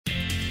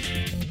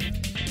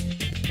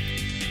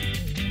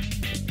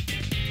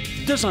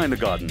Design a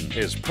Garden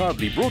is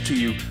proudly brought to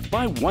you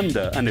by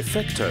Wonder and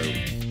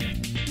Effecto.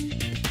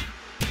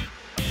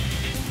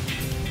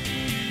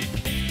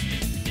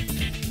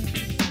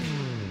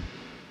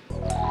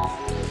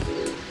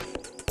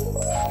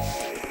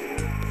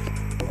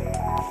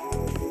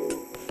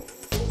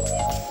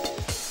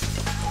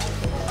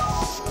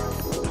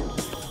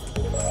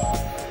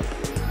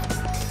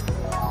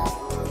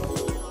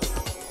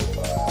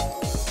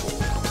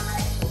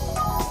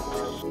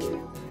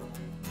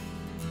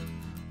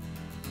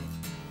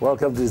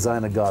 Welcome to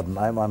Design a Garden.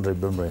 I'm Andre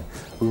Bimre.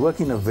 We're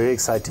working in a very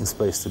exciting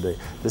space today.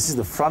 This is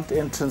the front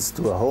entrance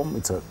to a home.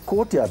 It's a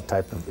courtyard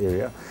type of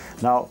area.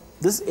 Now,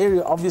 this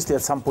area obviously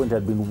at some point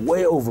had been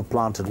way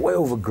overplanted, way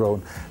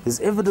overgrown. There's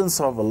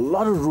evidence of a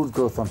lot of root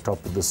growth on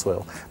top of the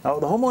soil. Now,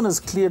 the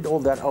homeowners cleared all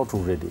that out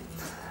already.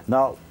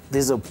 Now,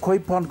 there's a koi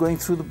pond going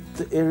through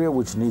the area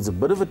which needs a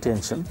bit of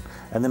attention.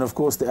 And then, of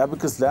course, the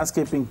Abacus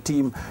landscaping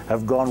team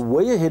have gone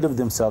way ahead of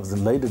themselves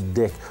and laid a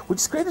deck, which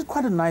has created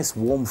quite a nice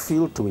warm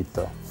feel to it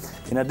though.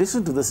 In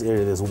addition to this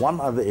area, there's one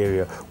other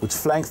area which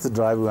flanks the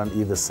driveway on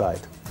either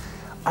side.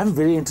 I'm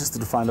very interested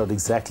to find out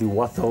exactly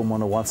what the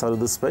homeowner wants out of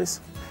this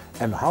space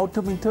and how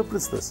Tim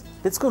interprets this.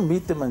 Let's go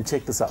meet them and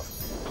check this out.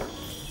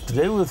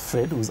 Today we're with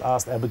Fred, who's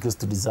asked Abacus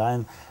to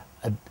design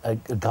a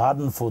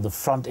garden for the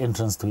front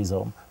entrance to his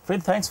home.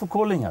 Fred, thanks for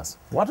calling us.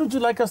 What would you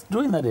like us to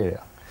do in that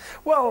area?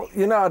 Well,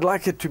 you know, I'd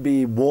like it to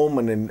be warm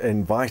and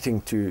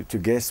inviting to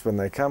guests when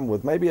they come,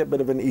 with maybe a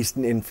bit of an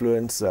Eastern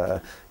influence,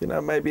 you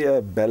know, maybe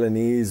a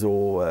Balinese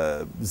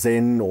or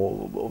Zen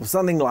or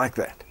something like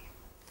that.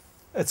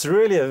 It's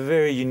really a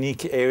very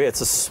unique area.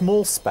 It's a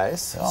small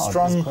space,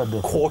 strong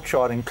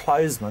courtyard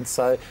enclosement,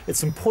 so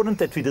it's important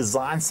that we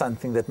design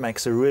something that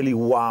makes a really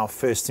wow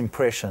first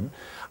impression.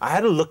 I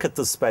had a look at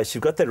this space.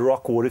 You've got that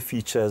rock water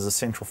feature as a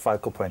central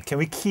focal point. Can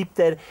we keep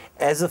that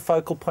as a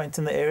focal point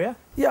in the area?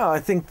 Yeah, I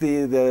think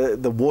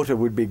the water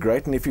would be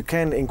great, and if you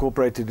can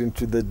incorporate it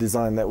into the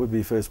design, that would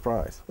be first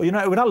prize. Well, you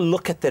know, when I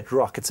look at that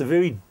rock, it's a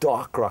very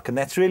dark rock, and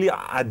that's really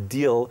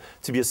ideal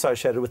to be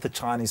associated with the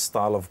Chinese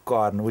style of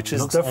garden, which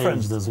is different.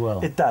 Aged as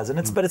well. It does,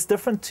 and but it's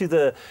different to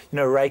the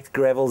raked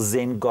gravel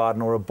Zen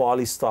garden or a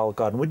Bali style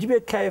garden. Would you be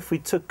okay if we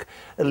took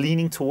a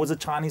leaning towards a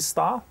Chinese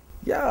style?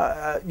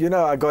 Yeah, you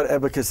know, I got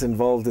Abacus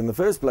involved in the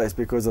first place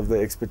because of the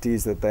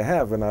expertise that they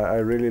have, and I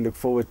really look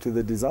forward to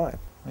the design.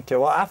 Okay,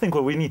 well, I think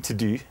what we need to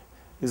do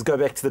is go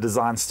back to the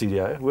design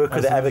studio, work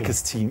with the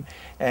Abacus team,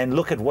 and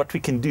look at what we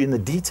can do in the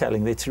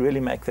detailing there to really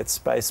make that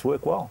space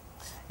work well.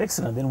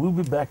 Excellent. Then we'll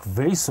be back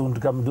very soon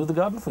to come and do the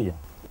garden for you.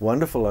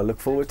 Wonderful. I look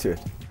forward to it.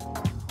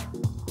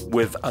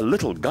 With a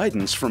little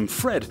guidance from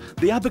Fred,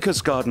 the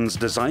Abacus Gardens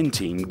design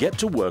team get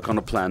to work on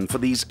a plan for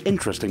these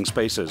interesting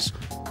spaces.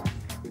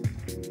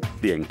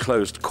 The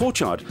enclosed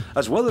courtyard,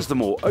 as well as the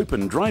more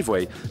open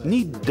driveway,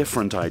 need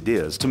different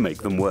ideas to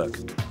make them work.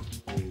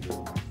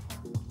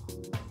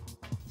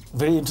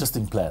 Very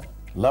interesting plan.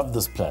 Love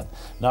this plan.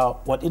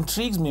 Now, what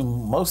intrigues me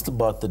most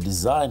about the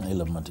design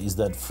element is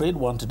that Fred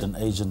wanted an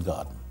Asian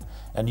garden,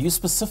 and you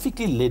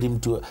specifically led him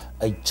to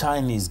a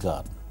Chinese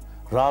garden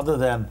rather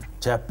than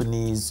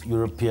Japanese,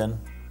 European.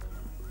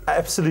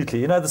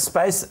 Absolutely. You know, the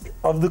space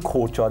of the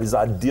courtyard is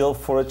ideal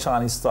for a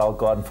Chinese style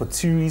garden for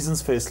two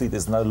reasons. Firstly,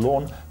 there's no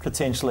lawn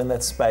potential in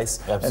that space.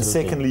 Absolutely. And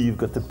secondly, you've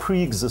got the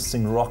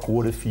pre-existing rock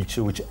water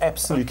feature, which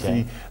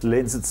absolutely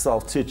lends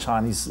itself to a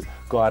Chinese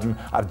garden.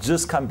 I've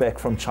just come back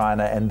from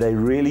China, and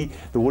the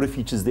water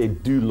features there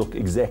do look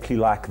exactly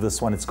like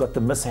this one. It's got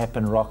the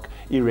misshapen rock,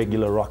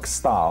 irregular rock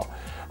style.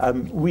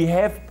 We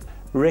have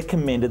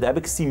recommended, the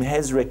Abacus team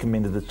has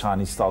recommended the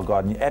Chinese style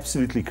garden. You're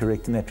absolutely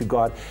correct in that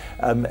regard.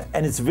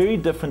 And it's very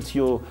different to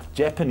your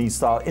Japanese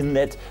style in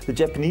that the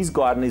Japanese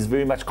garden is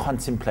very much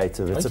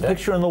contemplative. It's a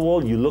picture on the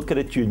wall, you look at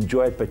it, you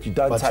enjoy it, but you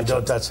don't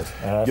touch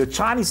it. Your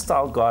Chinese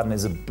style garden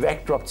is a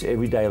backdrop to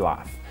everyday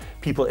life.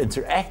 People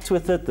interact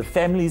with it, the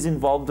family is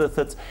involved with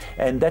it,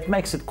 and that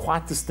makes it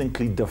quite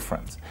distinctly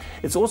different.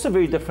 It's also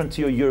very different to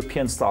your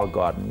European style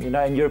garden. You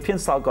know, in European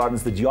style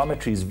gardens, the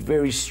geometry is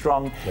very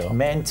strong.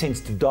 Man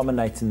tends to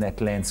dominate in that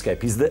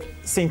landscape. He's the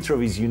center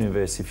of his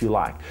universe, if you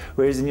like.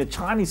 Whereas in your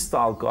Chinese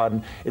style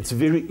garden, it's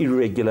very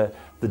irregular,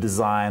 the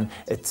design.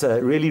 It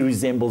really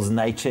resembles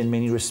nature in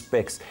many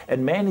respects,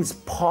 and man is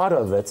part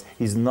of it,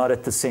 he's not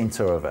at the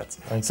center of it.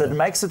 So it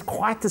makes it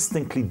quite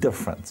distinctly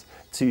different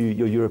to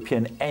your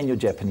European and your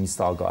Japanese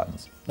style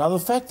gardens. Now, the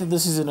fact that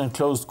this is an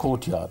enclosed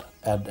courtyard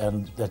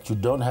and that you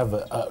don't have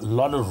a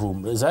lot of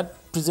room, does that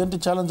present a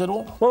challenge at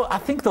all? Well, I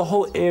think the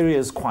whole area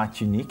is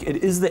quite unique.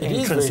 It is the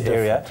entrance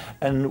area,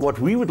 and what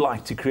we would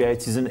like to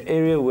create is an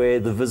area where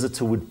the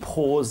visitor would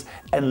pause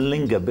and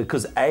linger,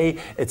 because A,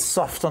 it's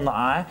soft on the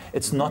eye,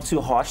 it's not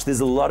too harsh, there's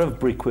a lot of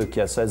brickwork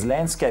here, so as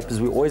landscapers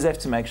we always have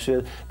to make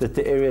sure that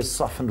the area is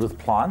softened with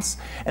plants.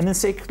 And then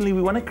secondly,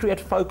 we want to create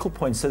focal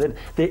points so that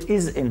there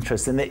is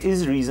interest and there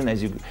is reason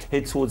as you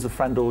head towards the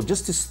front door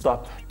just to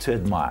stop to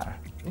admire.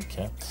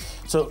 Okay,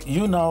 so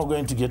you're now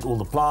going to get all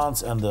the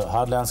plants and the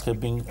hard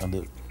landscaping and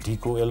the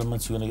decor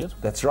elements you're going to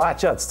get? That's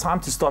right, yeah. It's time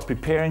to start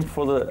preparing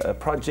for the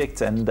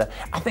project, and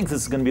I think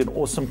this is going to be an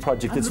awesome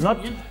project. It's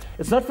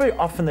not very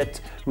often that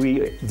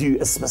we do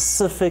a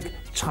specific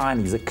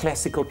Chinese, a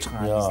classical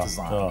Chinese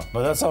design. Yeah.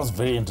 No, that sounds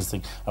very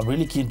interesting. I'm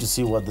really keen to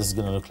see what this is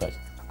going to look like.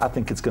 I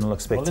think it's going to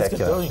look Well,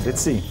 spectacular. Let's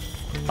see.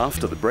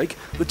 After the break,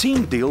 the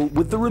team deal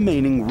with the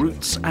remaining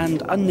roots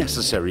and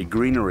unnecessary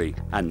greenery,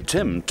 and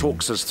Tim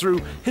talks us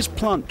through his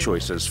plant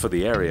choices for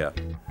the area.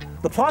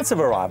 The plants have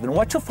arrived, and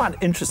what you'll find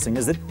interesting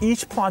is that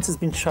each plant has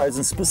been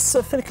chosen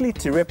specifically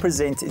to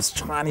represent its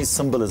Chinese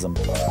symbolism.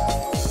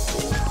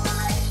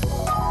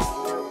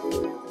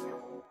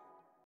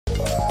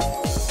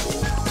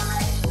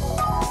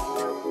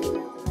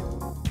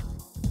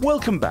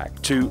 Welcome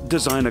back to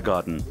Designer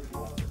Garden.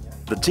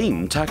 The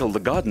team tackled the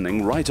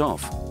gardening right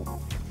off.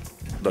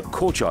 The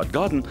courtyard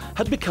garden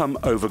had become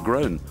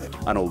overgrown,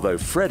 and although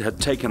Fred had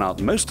taken out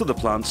most of the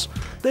plants,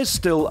 there's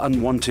still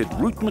unwanted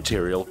root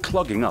material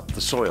clogging up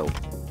the soil.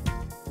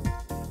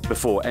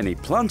 Before any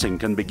planting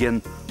can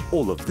begin,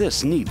 all of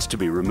this needs to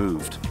be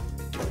removed.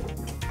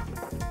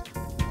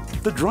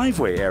 The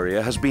driveway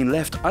area has been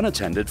left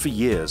unattended for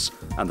years,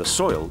 and the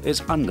soil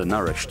is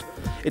undernourished.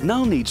 It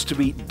now needs to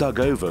be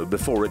dug over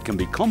before it can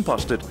be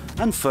composted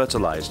and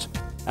fertilized.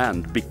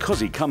 And because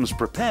he comes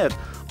prepared,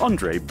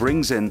 Andre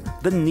brings in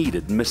the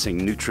needed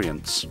missing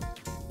nutrients.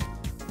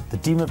 The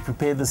team have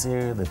prepared this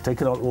area, they've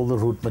taken out all the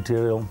root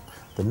material.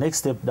 The next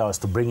step now is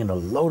to bring in a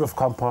load of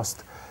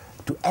compost.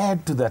 To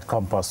add to that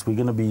compost, we're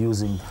going to be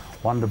using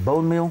Wonder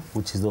bone meal,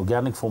 which is the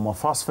organic form of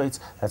phosphates.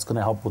 That's going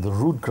to help with the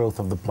root growth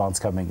of the plants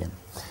coming in.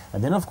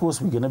 And then, of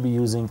course, we're going to be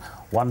using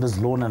Wonder's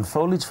lawn and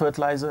foliage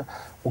fertilizer,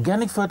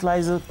 organic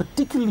fertilizer,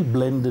 particularly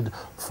blended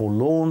for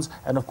lawns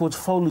and, of course,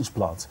 foliage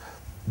plants.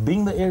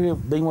 Being the area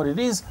being what it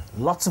is,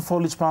 lots of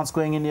foliage plants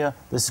going in here,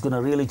 this is going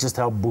to really just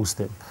help boost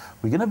them.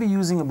 We're going to be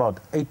using about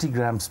 80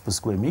 grams per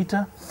square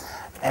meter.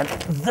 And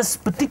this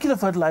particular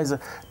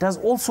fertilizer does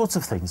all sorts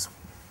of things.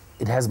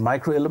 It has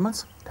micro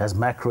elements, it has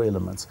macro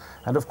elements.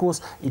 And of course,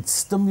 it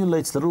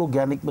stimulates little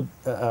organic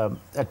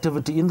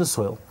activity in the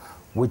soil,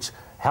 which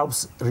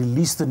helps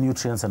release the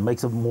nutrients and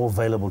makes them more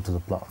available to the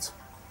plants.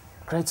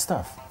 Great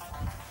stuff.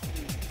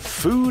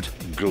 Food,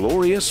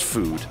 glorious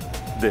food.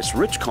 This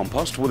rich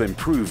compost will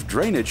improve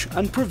drainage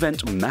and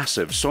prevent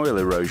massive soil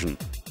erosion.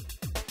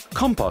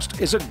 Compost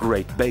is a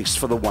great base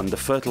for the Wonder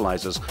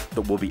fertilizers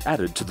that will be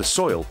added to the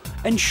soil,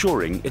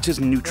 ensuring it is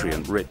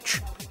nutrient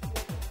rich.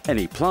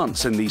 Any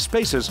plants in these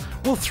spaces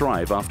will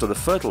thrive after the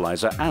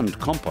fertilizer and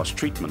compost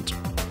treatment.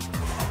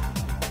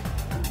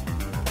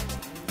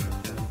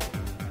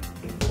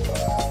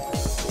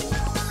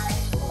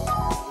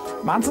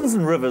 Mountains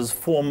and rivers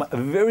form a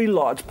very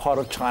large part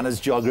of China's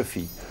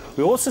geography.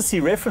 We also see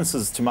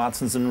references to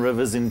mountains and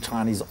rivers in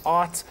Chinese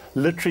art,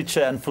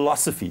 literature, and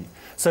philosophy.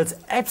 So it's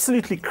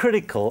absolutely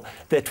critical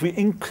that we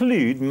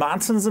include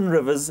mountains and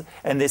rivers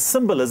and their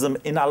symbolism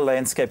in our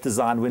landscape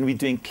design when we're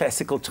doing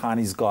classical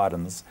Chinese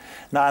gardens.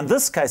 Now, in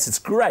this case, it's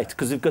great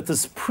because we've got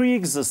this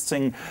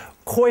pre-existing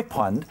koi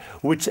pond,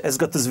 which has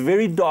got this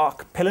very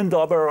dark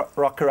Pelindaba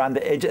rock around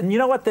the edge. And you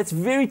know what? That's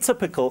very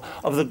typical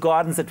of the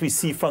gardens that we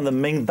see from the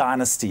Ming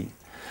Dynasty.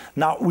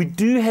 Now, we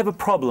do have a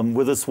problem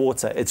with this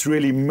water. It's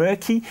really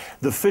murky.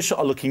 The fish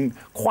are looking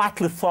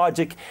quite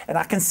lethargic. And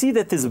I can see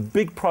that there's a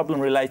big problem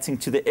relating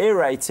to the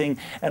aerating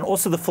and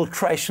also the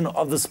filtration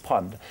of this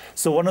pond.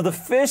 So one of the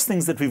first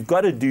things that we've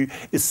got to do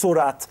is sort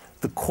out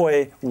the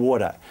koi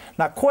water.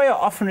 Now, koi are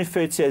often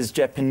referred to as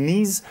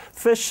Japanese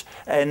fish.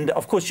 And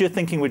of course, you're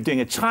thinking we're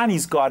doing a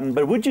Chinese garden.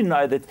 But would you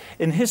know that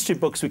in history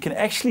books, we can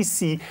actually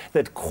see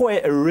that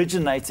koi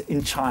originates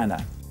in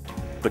China?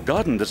 The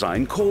garden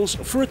design calls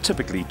for a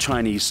typically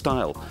Chinese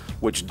style,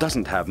 which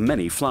doesn't have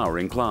many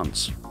flowering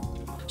plants.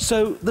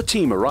 So the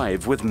team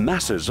arrive with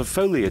masses of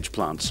foliage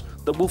plants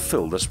that will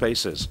fill the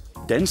spaces.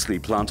 Densely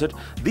planted,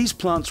 these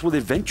plants will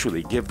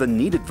eventually give the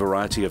needed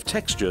variety of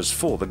textures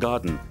for the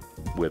garden.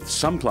 With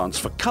some plants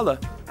for color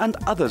and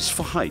others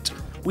for height,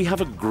 we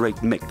have a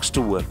great mix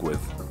to work with.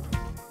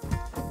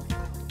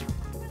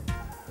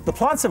 The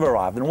plants have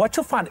arrived, and what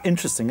you'll find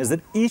interesting is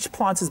that each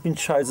plant has been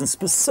chosen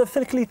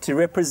specifically to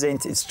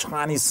represent its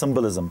Chinese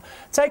symbolism.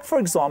 Take, for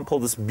example,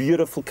 this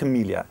beautiful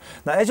camellia.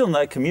 Now, as you'll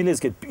know, camellias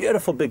get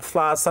beautiful big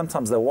flowers.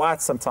 Sometimes they're white,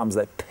 sometimes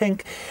they're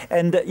pink.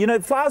 And, you know,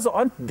 flowers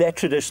aren't that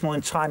traditional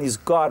in Chinese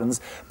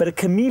gardens, but a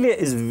camellia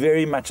is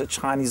very much a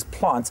Chinese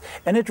plant,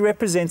 and it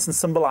represents and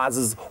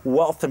symbolizes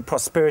wealth and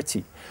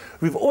prosperity.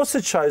 We've also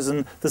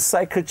chosen the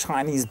sacred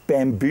Chinese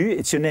bamboo.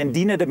 It's your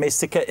Nandina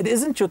domestica. It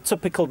isn't your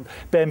typical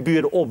bamboo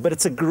at all, but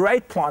it's a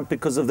great plant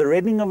because of the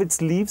reddening of its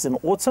leaves in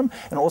autumn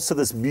and also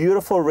this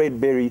beautiful red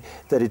berry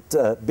that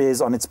it bears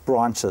on its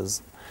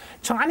branches.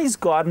 Chinese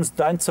gardens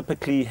don't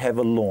typically have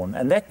a lawn,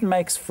 and that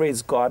makes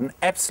Fred's garden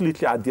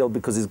absolutely ideal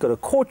because he's got a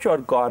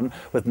courtyard garden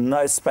with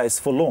no space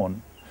for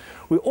lawn.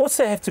 We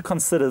also have to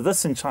consider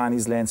this in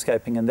Chinese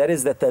landscaping, and that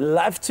is that they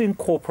love to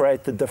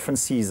incorporate the different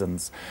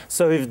seasons.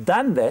 So we've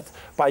done that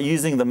by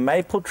using the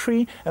maple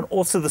tree and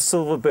also the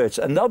silver birch.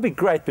 And they'll be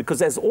great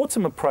because as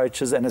autumn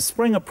approaches and as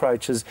spring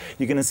approaches,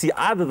 you're going to see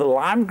either the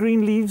lime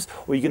green leaves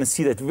or you're going to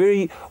see that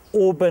very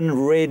auburn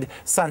red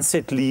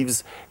sunset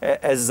leaves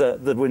as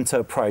the winter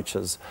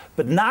approaches.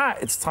 But now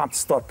it's time to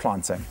start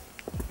planting.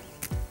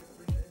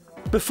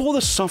 Before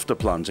the softer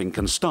planting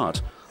can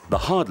start, the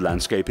hard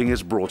landscaping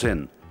is brought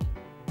in.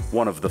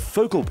 One of the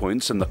focal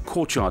points in the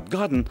courtyard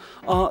garden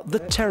are the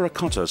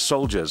terracotta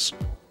soldiers.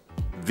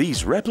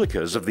 These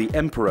replicas of the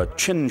Emperor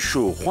Qin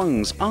Shi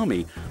Huang's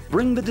army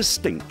bring the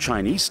distinct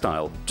Chinese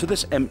style to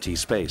this empty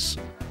space.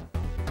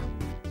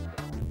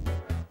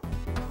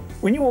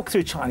 When you walk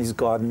through a Chinese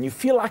garden, you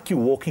feel like you're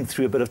walking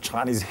through a bit of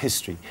Chinese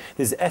history.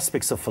 There's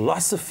aspects of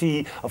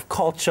philosophy, of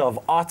culture, of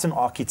art and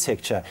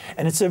architecture,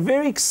 and it's a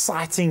very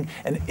exciting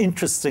and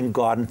interesting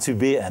garden to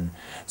be in.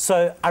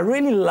 So I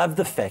really love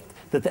the fact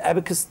that the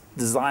Abacus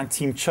design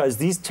team chose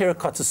these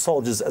terracotta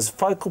soldiers as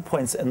focal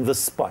points in this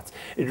spot.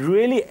 It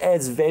really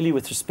adds value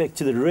with respect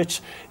to the rich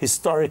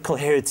historical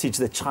heritage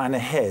that China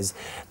has.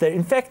 They're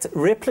in fact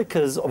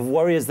replicas of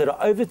warriors that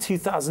are over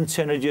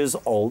 2,200 years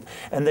old,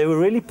 and they were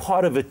really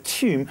part of a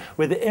tomb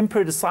where the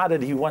emperor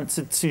decided he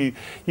wanted to,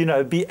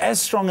 be as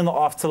strong in the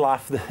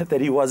afterlife that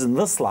he was in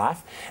this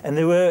life. And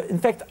there were in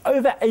fact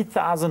over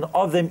 8,000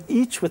 of them,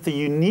 each with a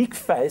unique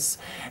face,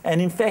 and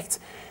in fact,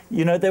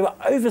 they were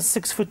over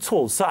 6 foot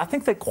tall. So I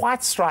think they're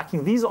quite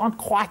striking. These aren't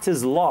quite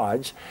as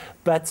large,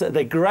 but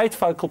they're great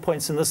focal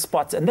points in this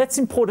spot. And that's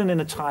important in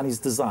a Chinese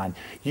design.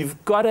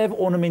 You've got to have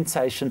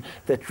ornamentation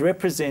that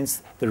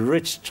represents the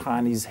rich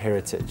Chinese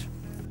heritage.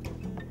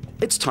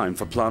 It's time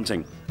for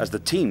planting, as the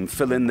team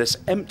fill in this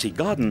empty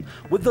garden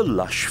with the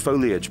lush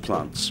foliage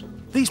plants.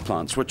 These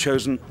plants were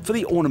chosen for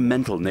the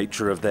ornamental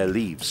nature of their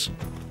leaves.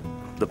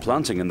 The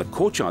planting in the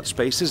courtyard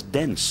space is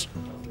dense,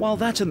 while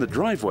that in the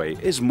driveway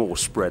is more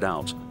spread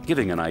out,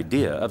 giving an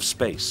idea of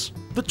space.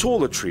 The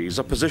taller trees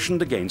are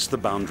positioned against the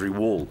boundary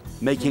wall,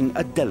 making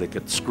a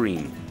delicate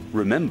screen.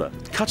 Remember,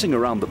 cutting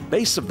around the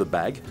base of the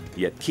bag,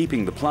 yet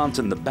keeping the plant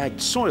in the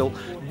bagged soil,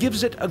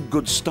 gives it a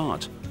good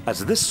start,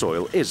 as this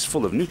soil is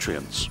full of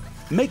nutrients.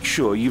 Make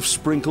sure you've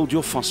sprinkled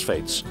your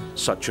phosphates,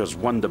 such as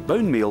Wonder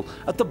Bone Meal,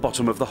 at the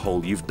bottom of the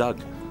hole you've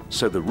dug,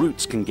 so the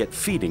roots can get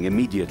feeding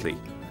immediately.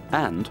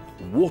 And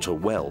water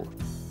well.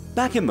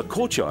 Back in the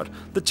courtyard,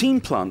 the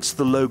team plants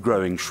the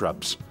low-growing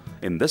shrubs.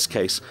 In this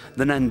case,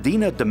 the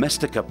Nandina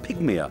domestica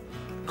pygmea,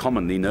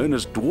 commonly known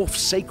as dwarf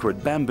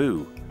sacred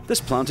bamboo.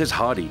 This plant is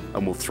hardy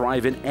and will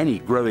thrive in any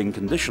growing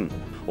condition,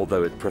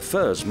 although it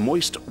prefers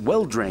moist,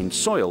 well-drained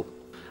soil,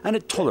 and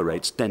it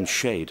tolerates dense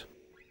shade.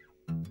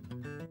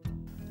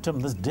 Tim,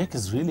 this deck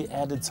has really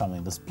added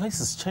something. This place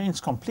has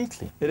changed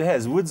completely. It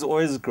has. Wood's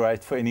always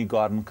great for any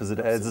garden because it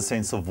adds a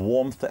sense of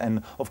warmth,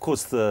 and of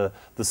course the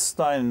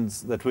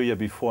stones that were here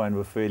before and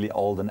were fairly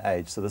old in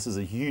age. So this is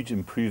a huge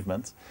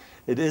improvement.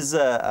 It is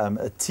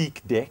a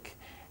teak deck,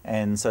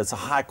 and so it's a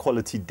high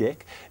quality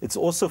deck. It's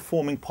also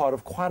forming part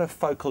of quite a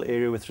focal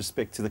area with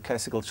respect to the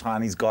classical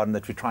Chinese garden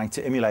that we're trying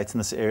to emulate in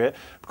this area,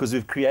 because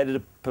we've created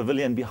a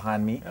pavilion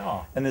behind me,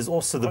 and there's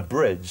also the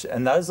bridge,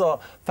 and those are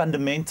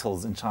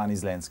fundamentals in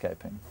Chinese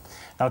landscaping.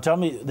 Now tell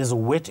me, there's a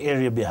wet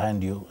area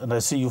behind you, and I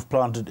see you've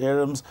planted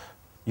arums.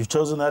 You've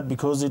chosen that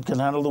because it can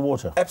handle the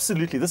water?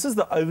 Absolutely. This is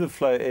the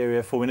overflow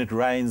area for when it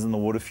rains and the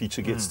water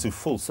feature gets too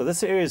full. So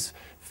this area is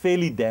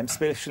fairly damp,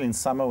 especially in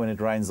summer when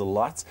it rains a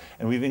lot.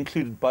 And we've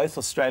included both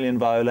Australian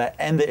viola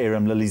and the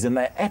arum lilies, and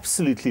they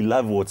absolutely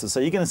love water.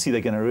 So you're going to see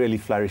they're going to really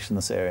flourish in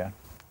this area.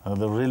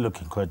 They're really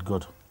looking quite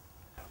good.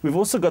 We've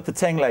also got the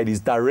Tang ladies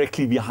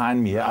directly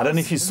behind me. I don't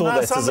know if you saw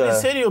that. Somebody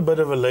said you're a bit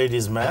of a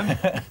ladies'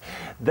 man.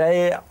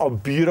 They are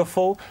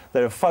beautiful.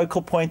 They're a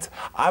focal point.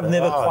 I've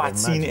never quite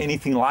seen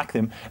anything like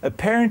them.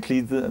 Apparently,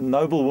 the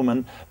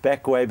noblewoman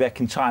way back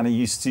in China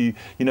used to,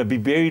 be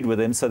buried with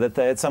them so that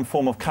they had some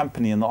form of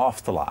company in the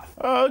afterlife.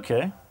 Oh,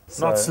 okay.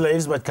 So, not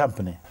slaves, but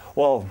company.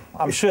 Well,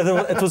 I'm sure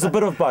it was a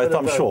bit of both,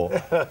 I'm sure.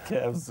 Okay,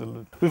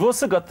 absolutely. We've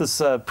also got this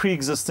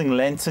pre-existing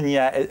lantern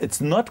here. It's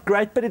not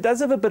great, but it does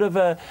have a bit of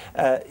a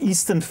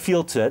Eastern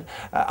feel to it.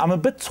 I'm a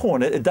bit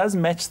torn. It does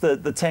match the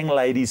Tang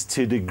ladies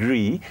to a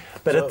degree,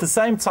 but at the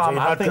same time,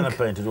 so you're not going to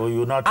paint it, or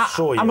you're not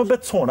sure yet? I'm a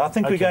bit torn. I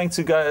think we're going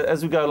to go,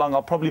 as we go along,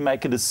 I'll probably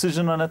make a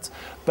decision on it,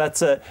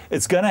 but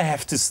it's going to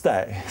have to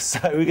stay. So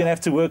we're going to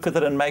have to work with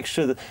it and make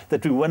sure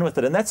that we win with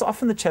it. And that's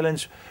often the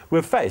challenge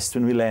we're faced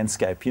when we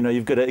landscape.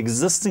 You've got an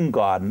existing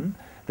garden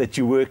that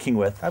you're working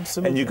with.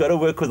 Absolutely. And you've got to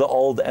work with the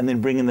old and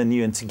then bring in the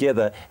new, and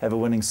together have a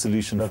winning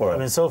solution for it. I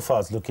mean, so far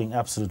it's looking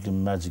absolutely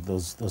magic.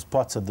 Those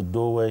pots at the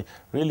doorway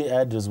really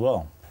add as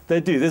well. They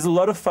do. There's a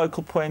lot of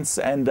focal points,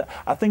 and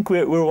I think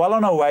we're well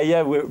on our way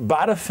here. We're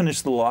about to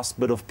finish the last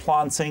bit of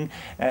planting,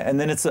 and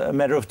then it's a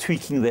matter of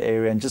tweaking the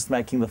area and just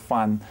making the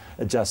fine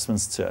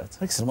adjustments to it.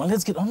 Excellent. Well,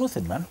 let's get on with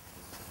it, man.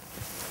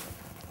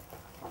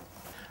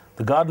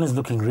 The garden is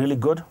looking really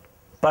good,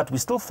 but we're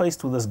still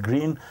faced with this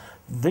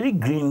very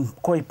green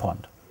koi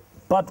pond.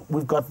 But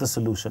we've got the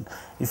solution.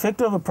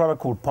 Effective have a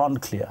product called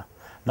Pond Clear.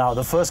 Now,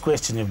 the first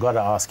question you've got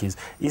to ask is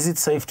it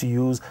safe to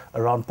use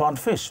around pond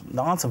fish?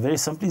 The answer very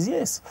simply is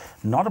yes.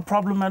 Not a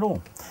problem at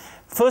all.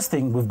 First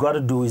thing we've got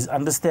to do is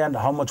understand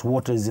how much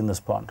water is in this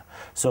pond.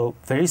 So,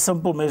 very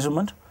simple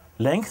measurement,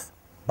 length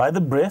by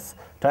the breadth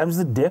times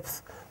the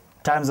depth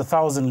times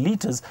 1,000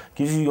 liters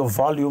gives you your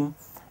volume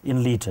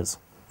in liters.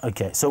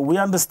 Okay, so we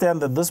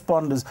understand that this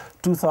pond is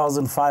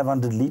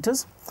 2,500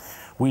 liters.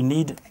 We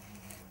need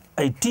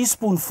a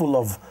teaspoonful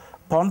of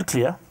pond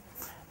clear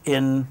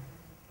in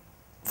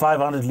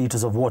 500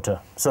 liters of water.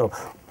 So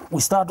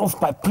we start off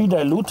by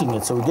pre-diluting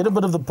it. So we get a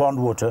bit of the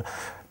pond water,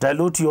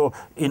 dilute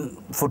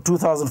for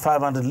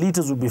 2,500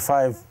 liters would be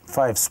five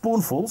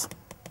spoonfuls.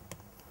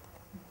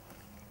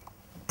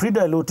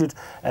 Pre-dilute it,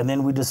 and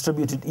then we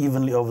distribute it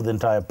evenly over the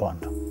entire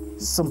pond.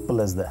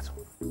 Simple as that.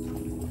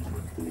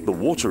 The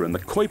water in the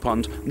koi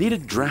pond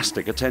needed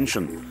drastic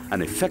attention.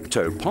 An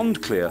Effecto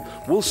pond clear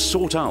will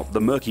sort out the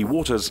murky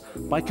waters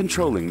by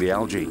controlling the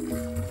algae.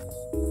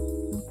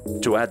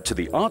 To add to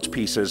the art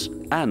pieces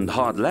and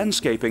hard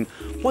landscaping,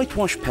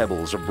 whitewash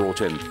pebbles are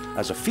brought in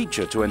as a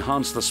feature to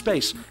enhance the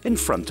space in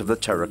front of the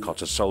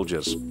terracotta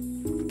soldiers.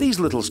 These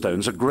little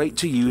stones are great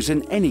to use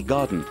in any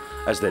garden,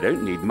 as they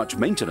don't need much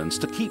maintenance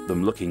to keep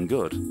them looking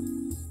good.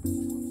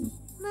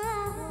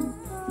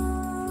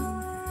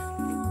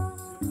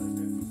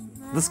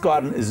 This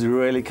garden is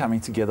really coming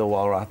together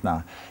well right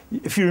now.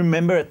 If you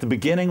remember at the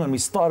beginning when we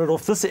started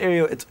off, this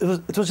area, it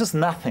was just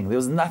nothing. There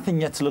was nothing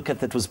yet to look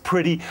at that was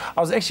pretty. I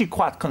was actually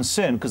quite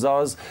concerned because I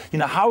was,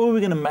 how are we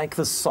going to make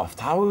this soft?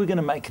 How are we going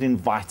to make it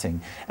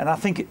inviting? And I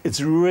think it's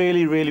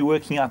really, really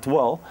working out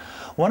well.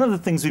 One of the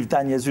things we've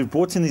done here is we've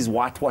brought in these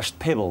whitewashed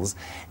pebbles,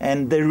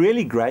 and they're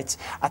really great.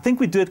 I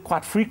think we do it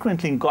quite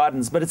frequently in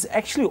gardens, but it's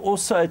actually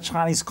also a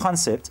Chinese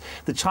concept.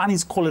 The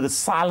Chinese call it a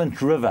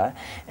silent river,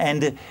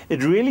 and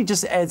it really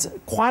just adds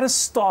quite a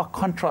stark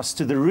contrast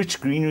to the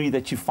rich greenery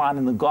that you find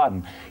in the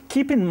garden.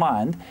 Keep in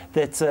mind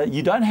that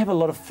you don't have a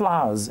lot of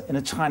flowers in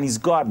a Chinese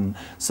garden,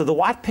 so the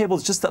white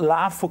pebbles just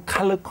allow for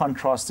color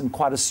contrast in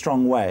quite a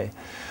strong way.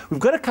 We've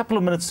got a couple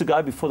of minutes to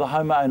go before the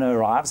homeowner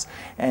arrives,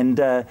 and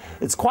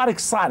it's quite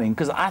exciting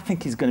because I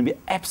think he's going to be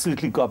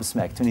absolutely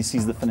gobsmacked when he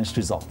sees the finished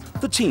result.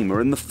 The team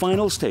are in the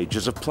final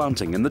stages of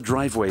planting in the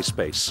driveway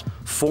space.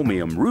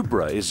 Phormium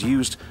rubra is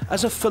used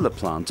as a filler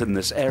plant in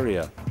this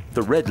area.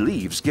 The red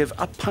leaves give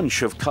a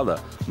punch of color,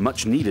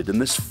 much needed in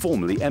this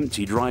formerly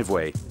empty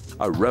driveway.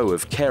 A row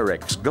of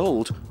Carex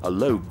Gold, a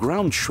low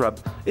ground shrub,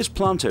 is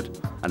planted,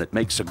 and it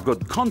makes a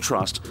good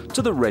contrast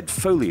to the red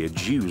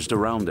foliage used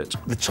around it.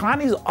 The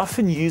Chinese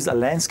often use a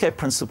landscape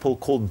principle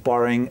called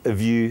borrowing a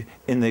view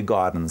in their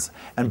gardens.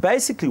 And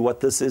basically what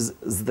this is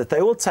that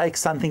they will take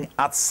something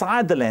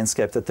outside the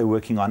landscape that they're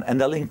working on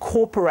and they'll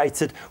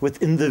incorporate it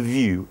within the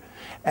view.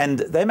 And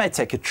they may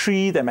take a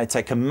tree, they may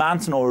take a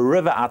mountain or a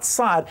river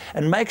outside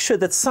and make sure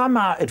that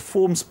somehow it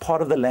forms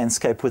part of the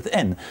landscape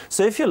within.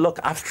 So if you look,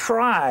 I've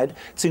tried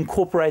to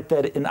incorporate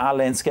that in our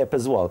landscape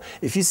as well.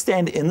 If you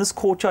stand in this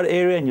courtyard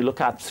area and you look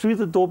out through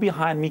the door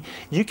behind me,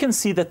 you can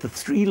see that the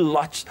three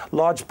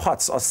large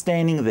pots are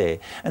standing there.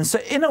 And so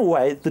in a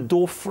way, the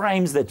door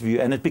frames that view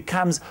and it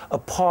becomes a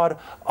part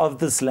of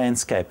this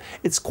landscape.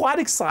 It's quite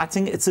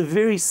exciting. It's a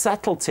very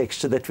subtle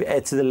texture that we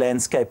add to the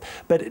landscape,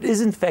 but it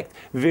is in fact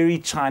very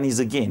Chinese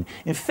again.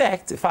 In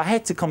fact, if I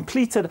had to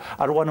complete it,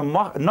 I'd want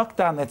to knock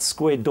down that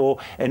square door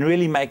and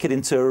really make it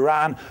into a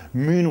round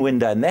moon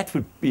window, and that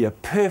would be a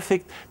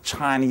perfect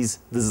Chinese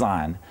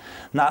design.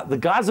 Now, the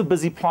guys are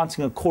busy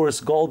planting a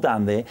chorus gold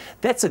down there.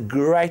 That's a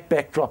great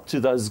backdrop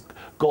to those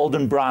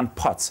golden brown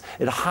pots.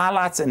 It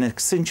highlights and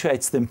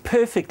accentuates them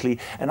perfectly,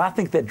 and I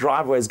think that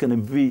driveway is going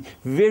to be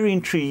very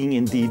intriguing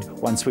indeed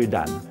once we're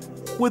done.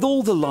 With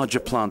all the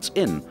larger plants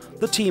in,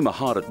 the team are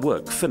hard at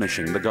work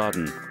finishing the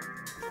garden.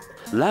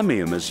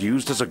 Lamium is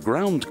used as a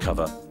ground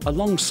cover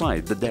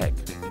alongside the deck.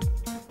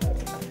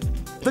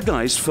 The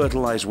guys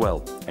fertilize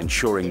well,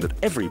 ensuring that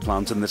every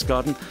plant in this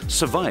garden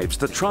survives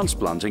the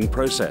transplanting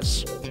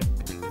process.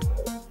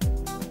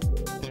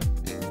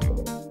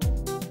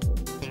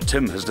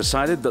 Tim has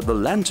decided that the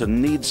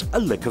lantern needs a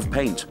lick of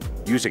paint.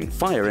 Using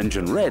fire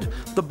engine red,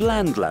 the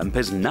bland lamp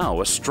is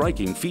now a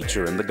striking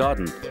feature in the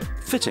garden,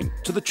 fitting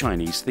to the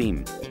Chinese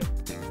theme.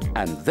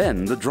 And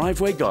then the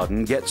driveway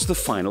garden gets the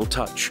final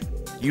touch.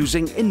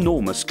 Using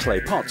enormous clay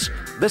pots,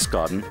 this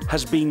garden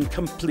has been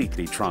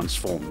completely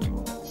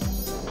transformed.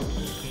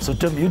 So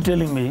Tim, you're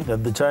telling me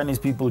that the Chinese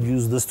people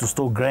use this to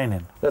store grain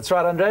in? That's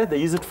right, Andre.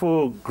 They use it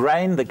for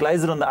grain. They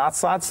glaze it on the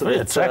outside so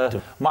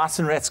that mice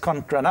and rats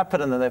can't run up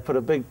it, and then they put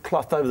a big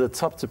cloth over the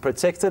top to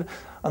protect it.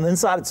 On the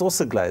inside, it's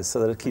also glazed so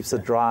that it keeps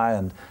it dry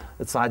and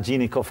it's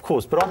hygienic, of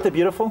course. But aren't they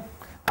beautiful?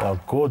 Oh,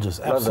 gorgeous,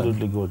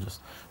 absolutely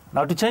gorgeous.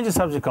 Now, to change the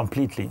subject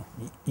completely,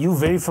 you're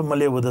very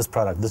familiar with this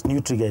product, this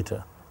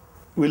Nutrigator.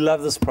 We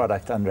love this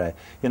product, Andre.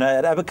 You know,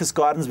 at Abacus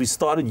Gardens, we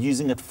started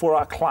using it for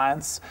our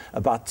clients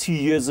about 2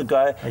 years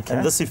ago,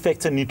 and this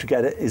Effecto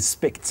Nutrigator is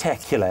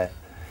spectacular.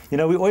 You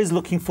know, we're always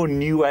looking for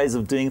new ways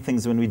of doing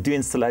things when we do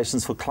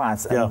installations for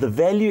clients, and the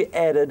value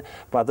added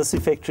by this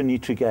Effecto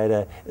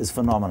Nutrigator is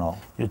phenomenal.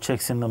 Your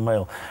check's in the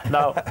mail.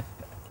 Now,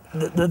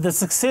 The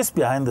success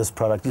behind this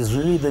product is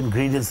really the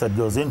ingredients that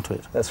goes into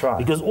it. That's right.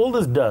 Because all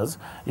this does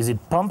is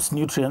it pumps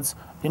nutrients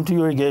into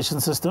your irrigation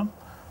system,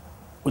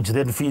 which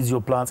then feeds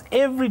your plants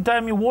every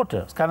time you water.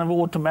 It's kind of an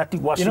automatic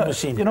washing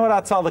machine. You know what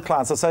I tell the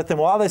clients? I say to them,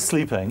 while they're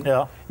sleeping,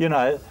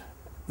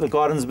 the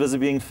garden's busy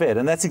being fed,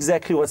 and that's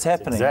exactly what's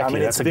happening. Exactly. I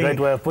mean, That's it's a great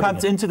being way of putting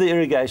pumped it. into the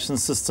irrigation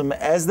system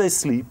as they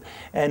sleep.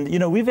 And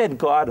we've had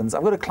gardens.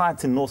 I've got a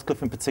client in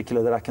Northcliffe in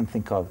particular that I can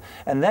think of,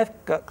 and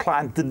that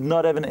client did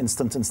not have an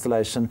instant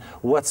installation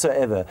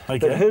whatsoever. Okay.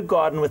 But her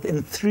garden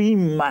within 3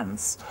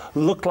 months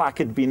looked like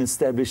it'd been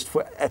established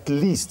for at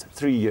least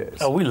 3 years.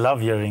 Oh, we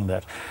love hearing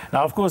that.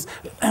 Now, of course,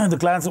 the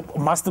clients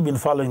must have been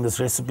following this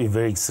recipe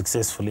very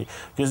successfully,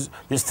 because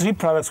there's 3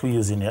 products we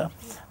use in here: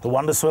 the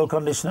Wonder Soil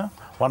Conditioner,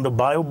 Wonder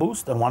Bio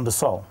Boost, and Wonder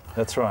Sol.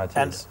 That's right.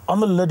 And yes. on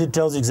the lid, it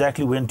tells you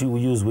exactly when to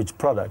use which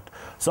product.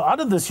 So out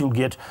of this, you'll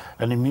get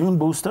an immune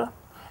booster.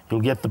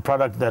 You'll get the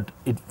product that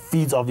it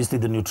feeds, obviously,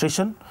 the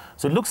nutrition.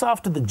 So it looks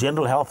after the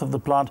general health of the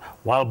plant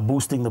while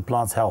boosting the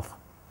plant's health.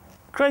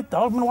 Great.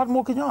 I mean, what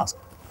more can you ask?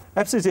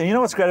 Absolutely. And you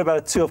know what's great about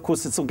it too? Of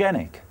course, it's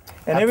organic.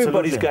 And Absolutely.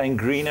 Everybody's going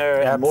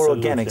greener and more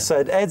organic. So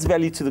it adds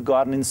value to the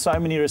garden in so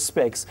many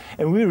respects.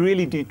 And we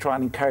really do try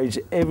and encourage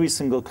every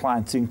single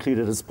client to include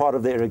it as part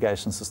of their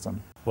irrigation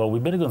system. Well, we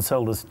better go and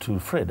sell this to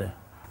Fred.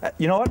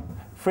 You know what?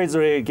 Fred's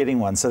already getting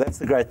one, so that's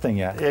the great thing,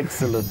 yeah.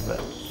 Excellent.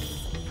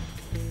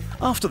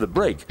 After the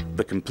break,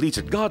 the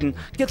completed garden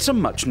gets some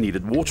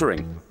much-needed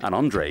watering, and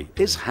Andre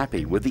is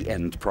happy with the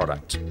end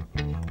product.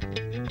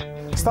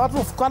 Start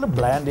with quite a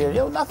bland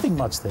area, nothing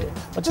much there,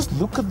 but just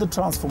look at the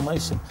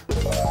transformation.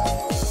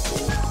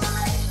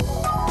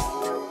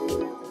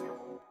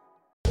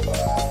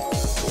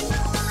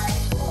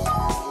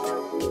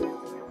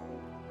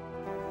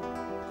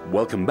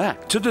 Welcome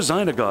back to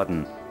Designer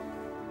Garden.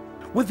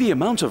 With the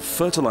amount of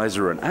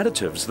fertilizer and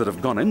additives that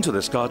have gone into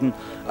this garden,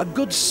 a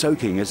good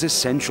soaking is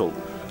essential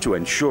to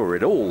ensure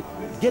it all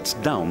gets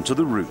down to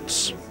the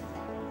roots.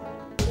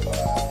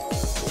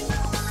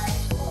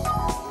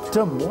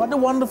 Tim, what a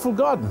wonderful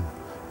garden.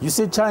 You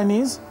said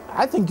Chinese?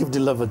 I think you've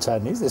delivered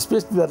Chinese,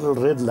 especially that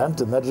little red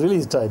lantern. That really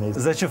is Chinese.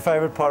 Is that your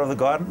favorite part of the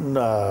garden?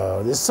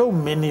 No, there's so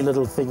many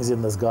little things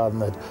in this garden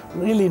that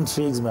really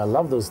intrigues me. I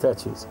love those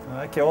statues.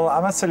 Okay, well, I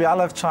must tell you, I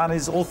love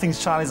Chinese, all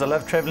things Chinese. I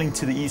love traveling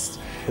to the east.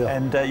 Yeah.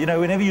 And,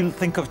 whenever you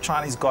think of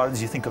Chinese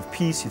gardens, you think of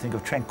peace, you think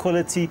of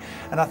tranquility.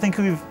 And I think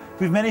we've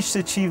managed to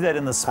achieve that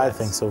in this space. I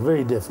think so,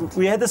 very definitely.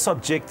 We had this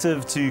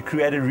objective to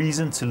create a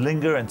reason to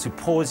linger and to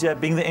pause here.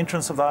 Being the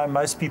entrance of the home,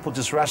 most people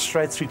just rush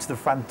straight through to the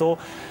front door.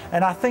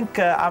 And I think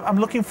I'm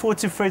looking forward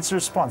to Fred's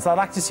response. I'd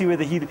like to see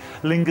whether he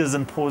lingers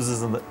and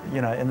pauses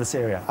in this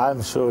area.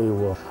 I'm sure you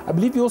will. I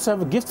believe you also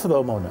have a gift for the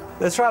homeowner.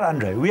 That's right,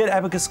 Andre. We at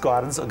Abacus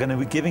Gardens are going to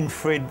be giving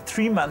Fred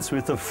 3 months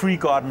worth of free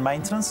garden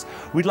maintenance.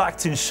 We'd like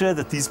to ensure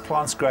that these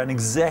plants grow in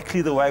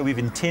exactly the way we've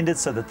intended,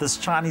 so that this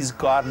Chinese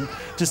garden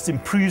just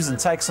improves and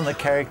takes on the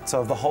character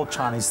of the whole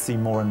Chinese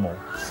theme more and more.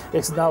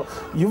 Excellent. Now,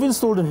 you've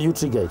installed a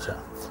Nutrigator.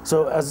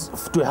 So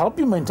to help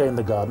you maintain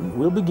the garden,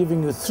 we'll be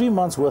giving you 3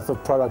 months worth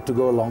of product to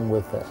go along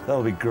with that.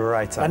 That'll be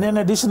great. And in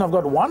addition, I've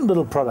got one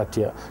little product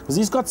here, because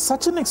he's got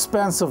such an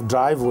expansive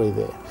driveway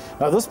there.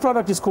 Now, this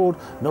product is called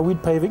No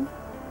Weed Paving.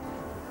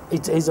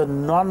 It is a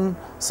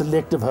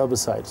non-selective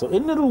herbicide. So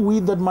any little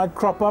weed that might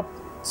crop up,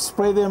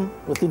 spray them,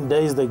 within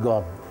days they're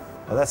gone.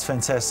 Oh, that's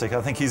fantastic.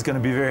 I think he's going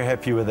to be very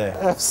happy with that.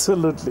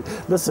 Absolutely.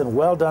 Listen,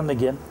 well done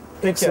again.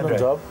 Excellent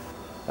job.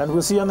 And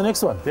we'll see you on the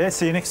next one. Yeah,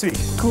 see you next week.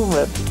 Cool,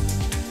 man.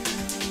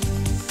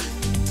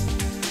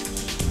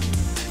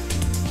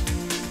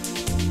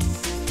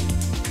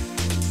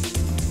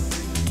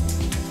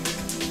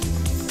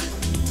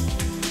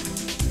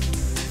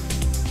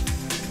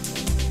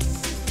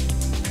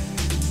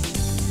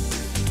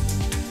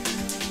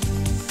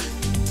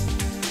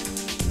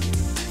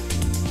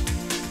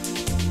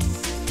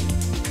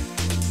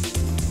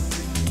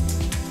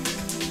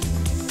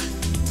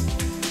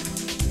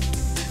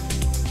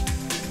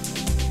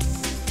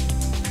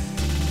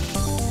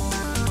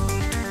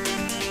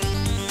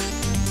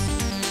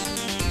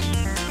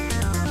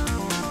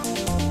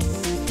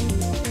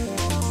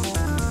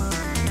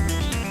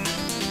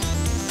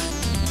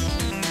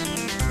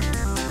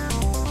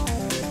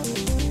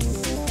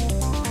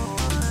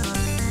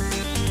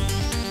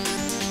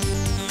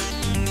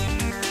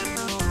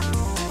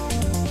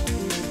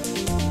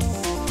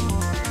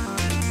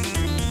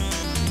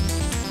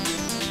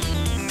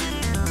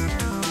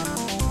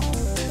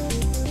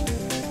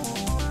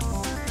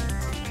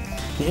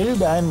 The area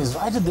behind me is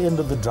right at the end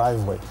of the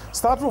driveway.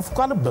 Started off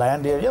quite a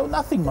bland area,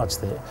 nothing much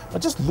there.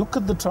 But just look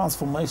at the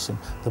transformation,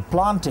 the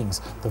plantings,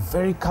 the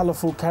very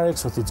colorful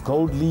carex with its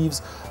gold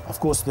leaves.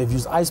 Of course, they've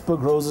used iceberg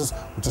roses,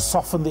 which has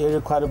softened the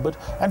area quite a bit.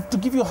 And to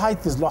give you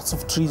height, there's lots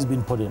of trees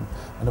being put in.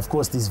 And of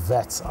course, these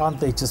vats, aren't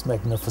they just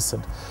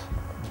magnificent?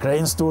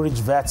 Grain storage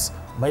vats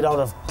made out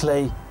of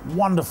clay,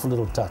 wonderful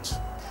little touch.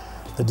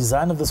 The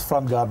design of this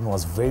front garden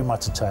was very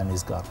much a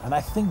Chinese garden. And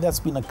I think that's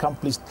been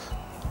accomplished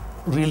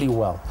really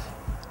well.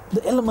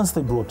 The elements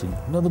they brought in,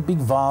 the big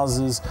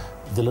vases,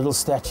 the little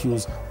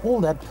statues, all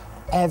that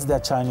adds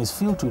that Chinese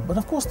feel to it. But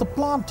of course the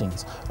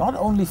plantings, not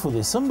only for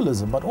their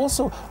symbolism, but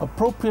also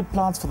appropriate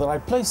plants for the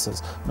right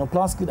places. You know,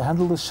 plants can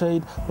handle the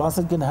shade, plants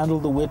that can handle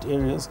the wet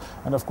areas,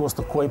 and of course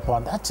the koi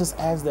pond. That just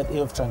adds that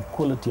air of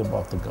tranquility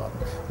about the garden.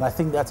 And I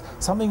think that's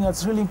something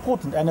that's really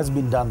important and has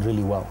been done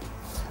really well.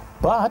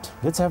 But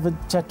let's have a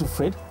chat to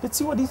Fred. Let's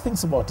see what he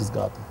thinks about his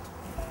garden.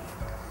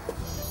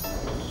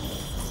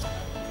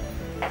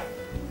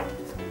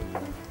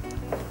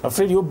 Now,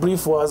 Fred, your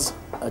brief was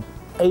an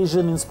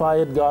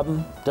Asian-inspired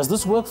garden. Does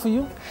this work for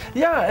you?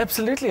 Yeah,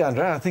 absolutely,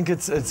 Andre. I think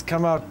it's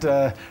come out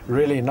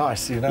really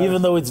nice. You know,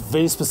 even though it's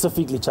very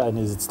specifically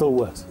Chinese, it still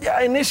works.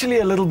 Yeah, initially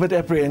a little bit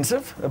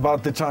apprehensive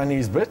about the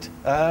Chinese bit,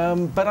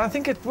 but I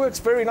think it works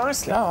very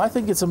nicely. Yeah, I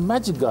think it's a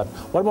magic garden.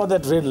 What about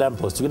that red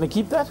lamppost? You going to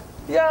keep that?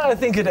 Yeah, I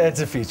think it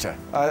adds a feature.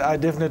 I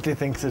definitely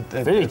think it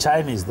very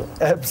Chinese, though.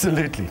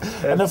 Absolutely.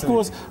 And of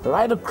course,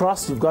 right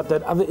across, you've got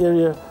that other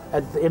area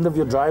at the end of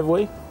your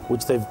driveway,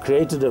 which they've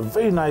created a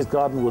very nice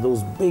garden with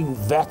those big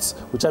vats,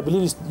 which I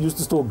believe is used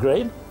to store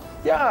grain.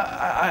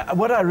 Yeah,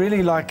 what I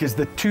really like is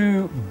the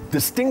two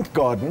distinct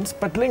gardens,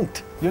 but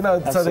linked. You know,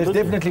 Absolutely. So there's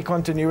definitely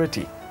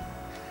continuity.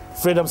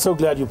 Fred, I'm so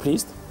glad you're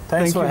pleased.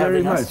 Thanks for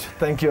having us. Thank you very much.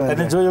 Thank you, Andre.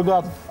 And enjoy your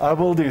garden. I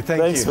will do.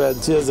 Thanks,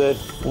 man. Cheers, Ed.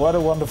 What a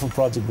wonderful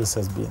project this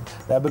has been.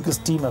 The Abacus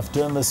team have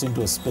turned this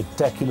into a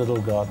spectacular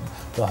little garden.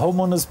 The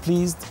homeowner's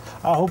pleased.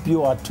 I hope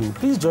you are too.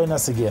 Please join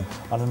us again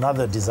on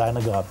another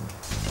Designer Garden.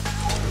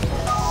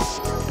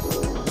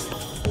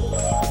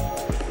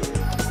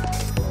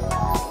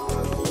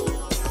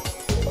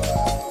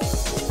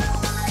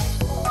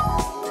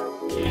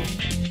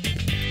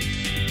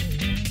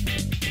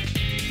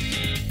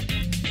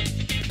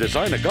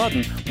 Designer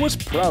Garden was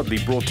proudly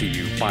brought to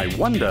you by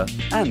Wonder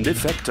and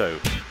Effecto.